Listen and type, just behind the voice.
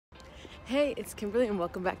Hey, it's Kimberlee and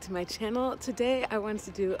welcome back to my channel. Today I wanted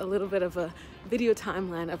to do a little bit of a video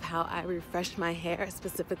timeline of how I refreshed my hair,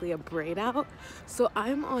 specifically a braid out. So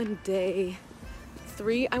I'm on day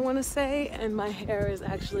 3, I want to say, and my hair is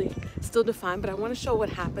actually still defined, but I want to show what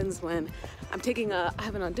happens when I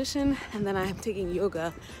have an audition and then I'm taking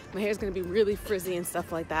yoga. My hair is going to be really frizzy and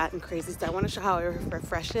stuff like that and crazy. So I want to show how I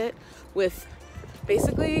refresh it with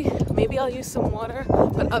basically, maybe I'll use some water,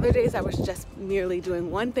 but other days I was just merely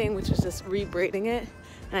doing one thing, which is just re-braiding it.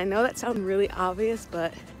 And I know that sounds really obvious,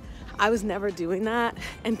 but I was never doing that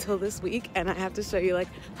until this week, and I have to show you like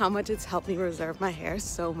how much it's helped me reserve my hair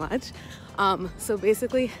so much. So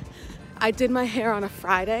basically, I did my hair on a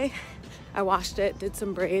Friday. I washed it, did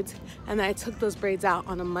some braids, and then I took those braids out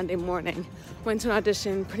on a Monday morning. Went to an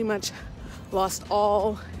audition, pretty much lost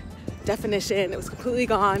all definition. It was completely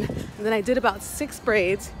gone. And then I did about 6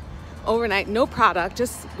 braids overnight, no product,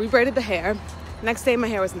 just re-braided the hair. Next day my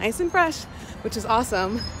hair was nice and fresh, which is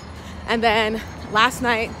awesome. And then last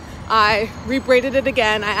night I re-braided it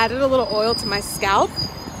again. I added a little oil to my scalp,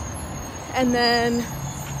 and then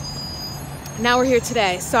now we're here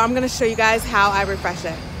today. So I'm going to show you guys how I refresh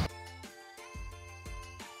it.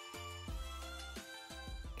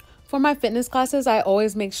 For my fitness classes, I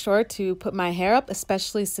always make sure to put my hair up,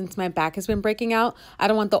 especially since my back has been breaking out. I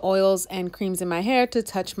don't want the oils and creams in my hair to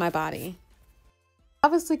touch my body.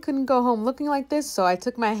 Obviously couldn't go home looking like this, so I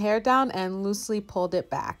took my hair down and loosely pulled it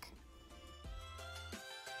back.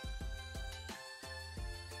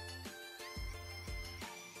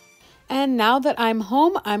 And now that I'm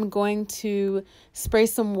home, I'm going to spray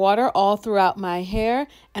some water all throughout my hair,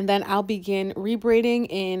 and then I'll begin rebraiding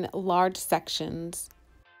in large sections.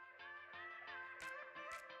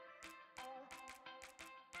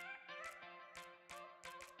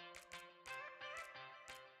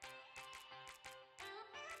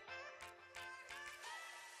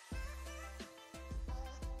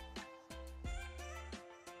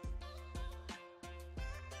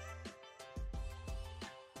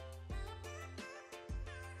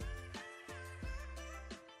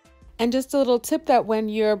 And just a little tip that when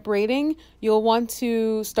you're braiding, you'll want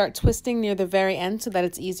to start twisting near the very end so that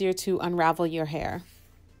it's easier to unravel your hair.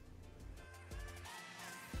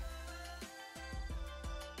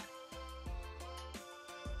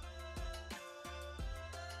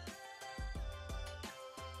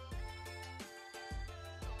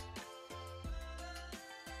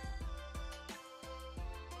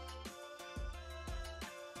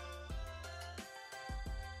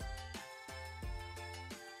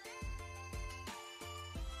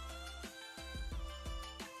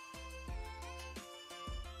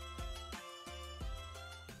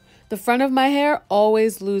 The front of my hair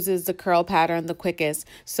always loses the curl pattern the quickest.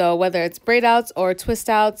 So whether it's braid outs or twist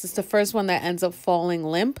outs, it's the first one that ends up falling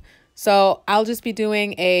limp. So I'll just be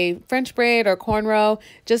doing a French braid or cornrow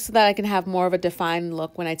just so that I can have more of a defined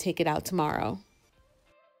look when I take it out tomorrow.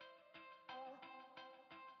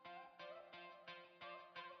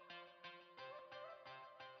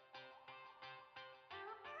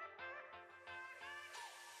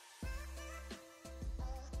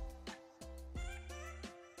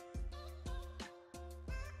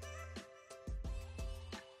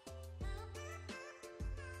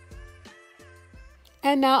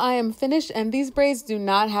 And now I am finished, and these braids do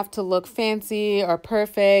not have to look fancy or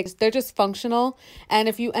perfect. They're just functional. And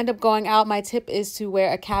if you end up going out, my tip is to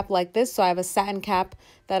wear a cap like this. So I have a satin cap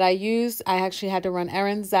that I use. I actually had to run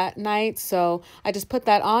errands that night, so I just put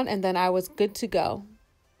that on and then I was good to go.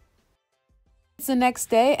 It's the next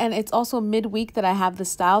day, and it's also midweek that I have the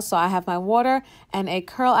style. So I have my water and a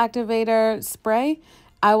curl activator spray.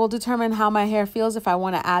 I will determine how my hair feels if I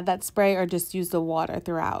want to add that spray or just use the water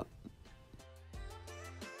throughout.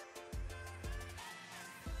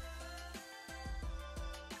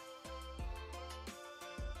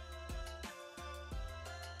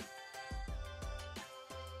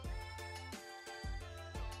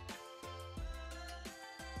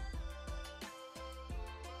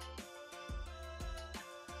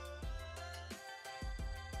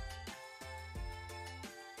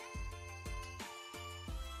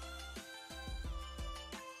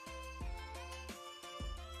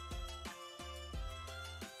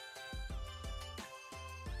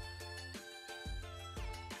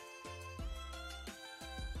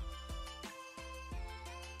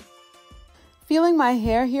 Feeling my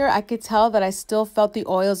hair here, I could tell that I still felt the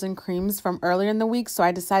oils and creams from earlier in the week, so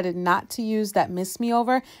I decided not to use that Mist Me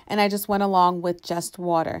Over, and I just went along with just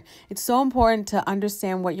water. It's so important to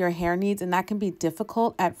understand what your hair needs, and that can be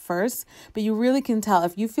difficult at first, but you really can tell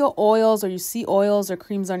if you feel oils or you see oils or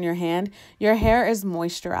creams on your hand, your hair is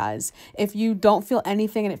moisturized. If you don't feel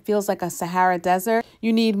anything and it feels like a Sahara Desert,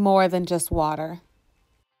 you need more than just water.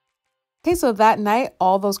 Okay, so that night,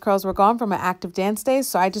 all those curls were gone from an active dance day,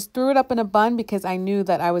 so I just threw it up in a bun because I knew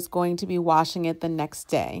that I was going to be washing it the next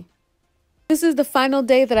day. This is the final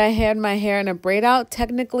day that I had my hair in a braid out.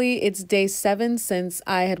 Technically, it's day 7 since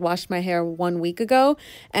I had washed my hair 1 week ago,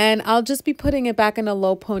 and I'll just be putting it back in a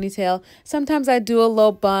low ponytail. Sometimes I do a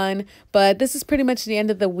low bun, but this is pretty much the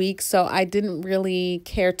end of the week, so I didn't really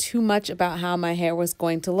care too much about how my hair was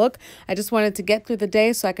going to look. I just wanted to get through the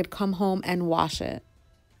day so I could come home and wash it.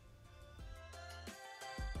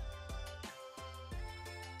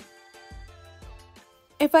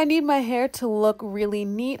 If I need my hair to look really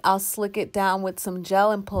neat, I'll slick it down with some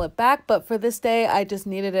gel and pull it back. But for this day, I just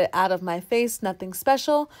needed it out of my face, nothing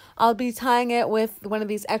special. I'll be tying it with one of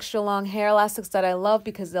these extra long hair elastics that I love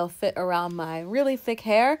because they'll fit around my really thick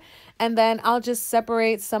hair. And then I'll just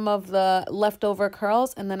separate some of the leftover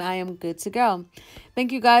curls and then I am good to go.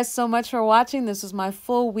 Thank you guys so much for watching. This was my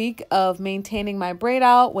full week of maintaining my braid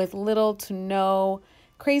out with little to no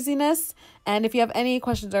craziness. And if you have any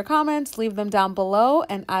questions or comments, leave them down below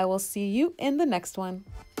and I will see you in the next one.